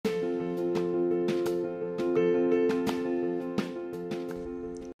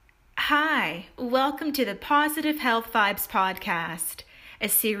Welcome to the Positive Health Vibes Podcast, a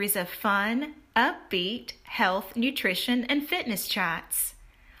series of fun, upbeat, health, nutrition, and fitness chats.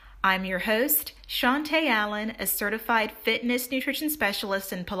 I'm your host, Shantae Allen, a certified fitness nutrition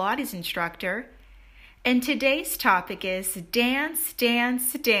specialist and Pilates instructor. And today's topic is dance,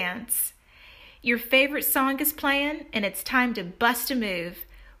 dance, dance. Your favorite song is playing and it's time to bust a move.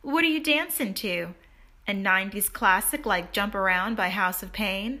 What are you dancing to? A 90s classic like Jump Around by House of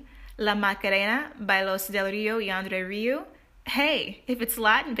Pain? La Macarena by Los Del Rio y Andre Rieu? Hey, if it's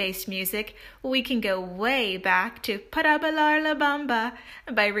Latin-based music, we can go way back to Para Bailar La Bamba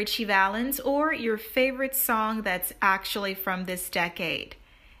by Richie Valens, or your favorite song that's actually from this decade.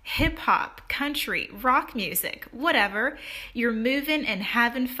 Hip-hop, country, rock music, whatever, you're moving and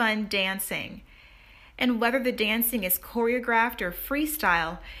having fun dancing. And whether the dancing is choreographed or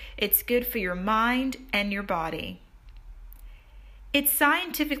freestyle, it's good for your mind and your body. It's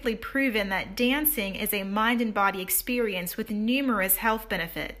scientifically proven that dancing is a mind and body experience with numerous health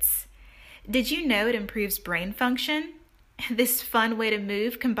benefits. Did you know it improves brain function? This fun way to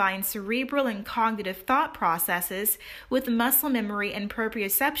move combines cerebral and cognitive thought processes with muscle memory and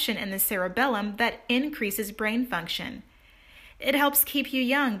proprioception in the cerebellum that increases brain function. It helps keep you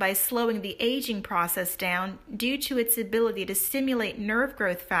young by slowing the aging process down due to its ability to stimulate nerve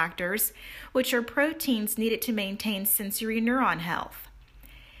growth factors, which are proteins needed to maintain sensory neuron health.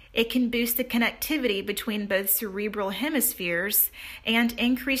 It can boost the connectivity between both cerebral hemispheres and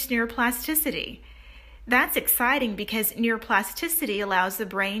increase neuroplasticity. That's exciting because neuroplasticity allows the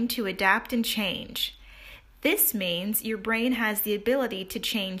brain to adapt and change. This means your brain has the ability to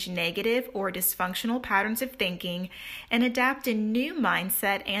change negative or dysfunctional patterns of thinking and adapt a new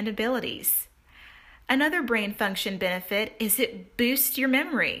mindset and abilities. Another brain function benefit is it boosts your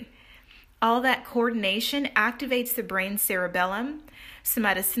memory. All that coordination activates the brain's cerebellum,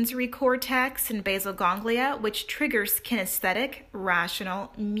 somatosensory cortex, and basal ganglia, which triggers kinesthetic,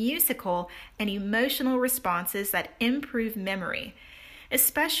 rational, musical, and emotional responses that improve memory,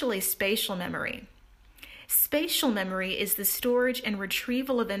 especially spatial memory. Spatial memory is the storage and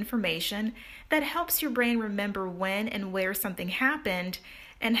retrieval of information that helps your brain remember when and where something happened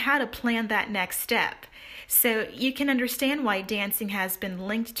and how to plan that next step. So you can understand why dancing has been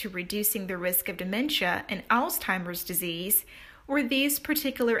linked to reducing the risk of dementia and Alzheimer's disease, where these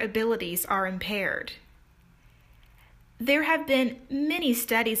particular abilities are impaired. There have been many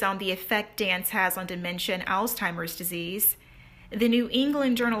studies on the effect dance has on dementia and Alzheimer's disease. The New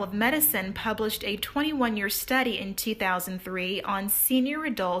England Journal of Medicine published a 21-year study in 2003 on senior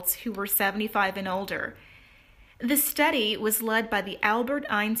adults who were 75 and older. The study was led by the Albert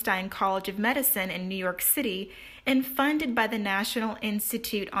Einstein College of Medicine in New York City and funded by the National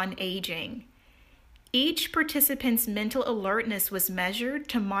Institute on Aging. Each participant's mental alertness was measured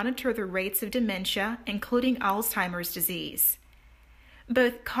to monitor the rates of dementia, including Alzheimer's disease.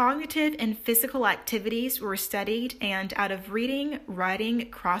 Both cognitive and physical activities were studied, and out of reading,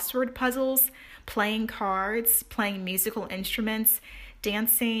 writing, crossword puzzles, playing cards, playing musical instruments,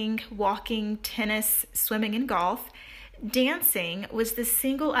 dancing, walking, tennis, swimming, and golf, dancing was the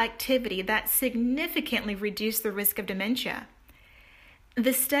single activity that significantly reduced the risk of dementia.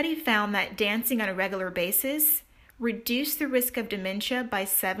 The study found that dancing on a regular basis reduced the risk of dementia by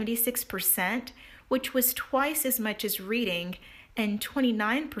 76%, which was twice as much as reading, and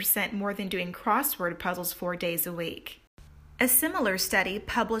 29% more than doing crossword puzzles 4 days a week. A similar study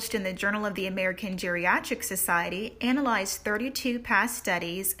published in the Journal of the American Geriatric Society analyzed 32 past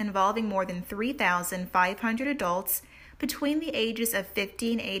studies involving more than 3,500 adults between the ages of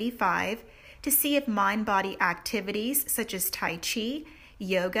 50 and 85 to see if mind-body activities such as Tai Chi,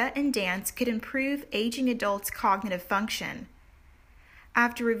 yoga, and dance could improve aging adults' cognitive function.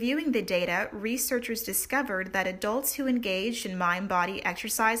 After reviewing the data, researchers discovered that adults who engaged in mind-body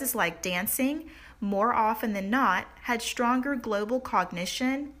exercises like dancing, more often than not, had stronger global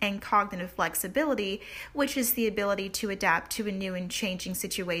cognition and cognitive flexibility, which is the ability to adapt to new and changing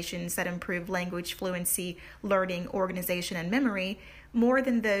situations that improve language fluency, learning, organization, and memory, more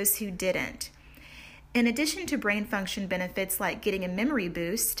than those who didn't. In addition to brain function benefits like getting a memory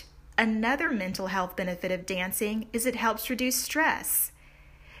boost, another mental health benefit of dancing is it helps reduce stress.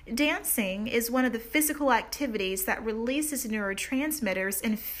 Dancing is one of the physical activities that releases neurotransmitters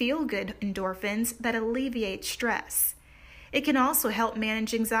and feel-good endorphins that alleviate stress. It can also help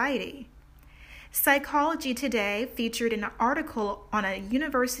manage anxiety. Psychology Today featured an article on a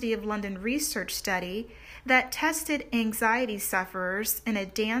University of London research study that tested anxiety sufferers in a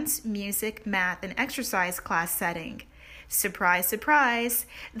dance, music, math, and exercise class setting. Surprise, surprise,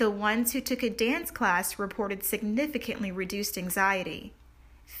 the ones who took a dance class reported significantly reduced anxiety.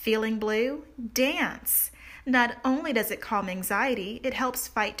 Feeling blue? Dance. Not only does it calm anxiety, it helps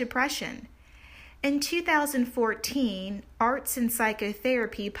fight depression. In 2014, Arts and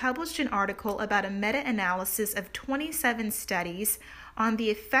Psychotherapy published an article about a meta-analysis of 27 studies on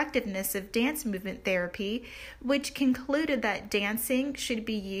the effectiveness of dance movement therapy, which concluded that dancing should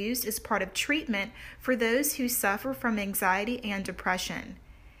be used as part of treatment for those who suffer from anxiety and depression.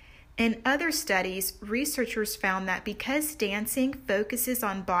 In other studies, researchers found that because dancing focuses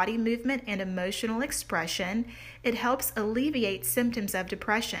on body movement and emotional expression, it helps alleviate symptoms of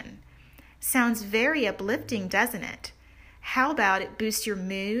depression. Sounds very uplifting, doesn't it? How about it boosts your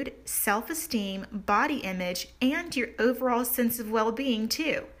mood, self-esteem, body image, and your overall sense of well-being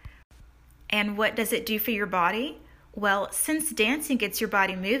too? And what does it do for your body? Well, since dancing gets your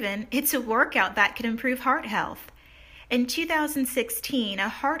body moving, it's a workout that can improve heart health. In 2016, a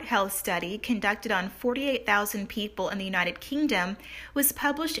heart health study conducted on 48,000 people in the United Kingdom was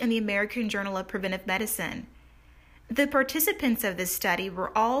published in the American Journal of Preventive Medicine. The participants of this study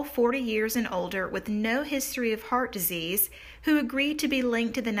were all 40 years and older with no history of heart disease who agreed to be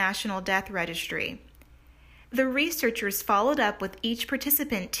linked to the National Death Registry. The researchers followed up with each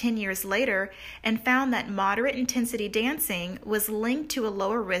participant 10 years later and found that moderate intensity dancing was linked to a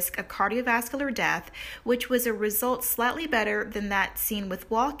lower risk of cardiovascular death, which was a result slightly better than that seen with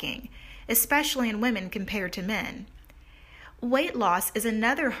walking, especially in women compared to men. Weight loss is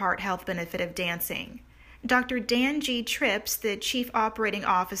another heart health benefit of dancing. Dr. Dan G. Trips, the Chief Operating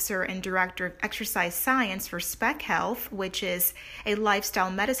Officer and Director of Exercise Science for Spec Health, which is a lifestyle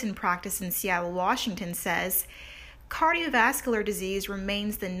medicine practice in Seattle, Washington, says, cardiovascular disease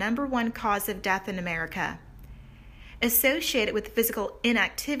remains the #1 cause of death in America. Associated with physical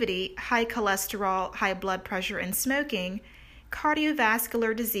inactivity, high cholesterol, high blood pressure, and smoking,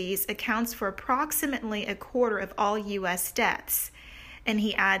 cardiovascular disease accounts for approximately a quarter of all U.S. deaths. And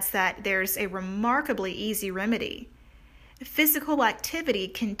he adds that there's a remarkably easy remedy. Physical activity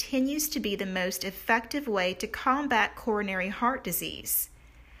continues to be the most effective way to combat coronary heart disease.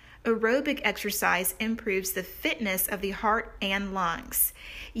 Aerobic exercise improves the fitness of the heart and lungs,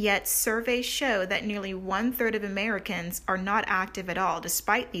 yet surveys show that nearly 1/3 of Americans are not active at all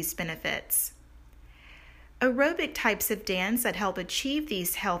despite these benefits. Aerobic types of dance that help achieve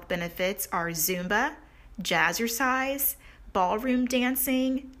these health benefits are Zumba, jazzercise, ballroom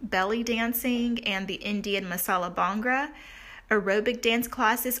dancing, belly dancing, and the Indian masala bhangra. Aerobic dance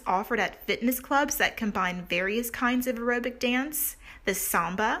classes offered at fitness clubs that combine various kinds of aerobic dance. The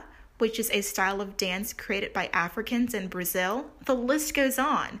samba, which is a style of dance created by Africans in Brazil. The list goes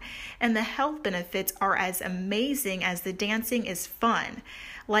on, and the health benefits are as amazing as the dancing is fun,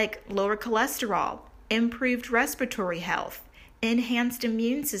 like lower cholesterol, improved respiratory health, enhanced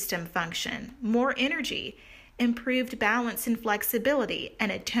immune system function, more energy, improved balance and flexibility,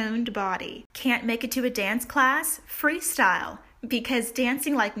 and a toned body. Can't make it to a dance class? Freestyle, because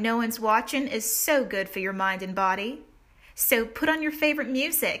dancing like no one's watching is so good for your mind and body. So put on your favorite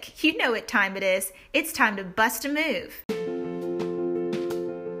music. You know what time it is. It's time to bust a move.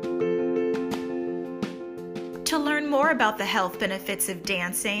 To learn more about the health benefits of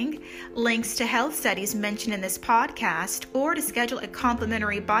dancing, links to health studies mentioned in this podcast, or to schedule a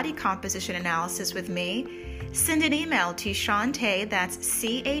complimentary body composition analysis with me, send an email to Chantay, that's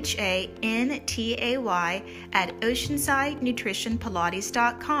CHANTAY, at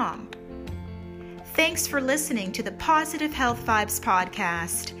oceansidenutritionpilates.com. Thanks for listening to the Positive Health Vibes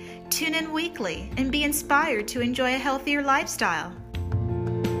podcast. Tune in weekly and be inspired to enjoy a healthier lifestyle.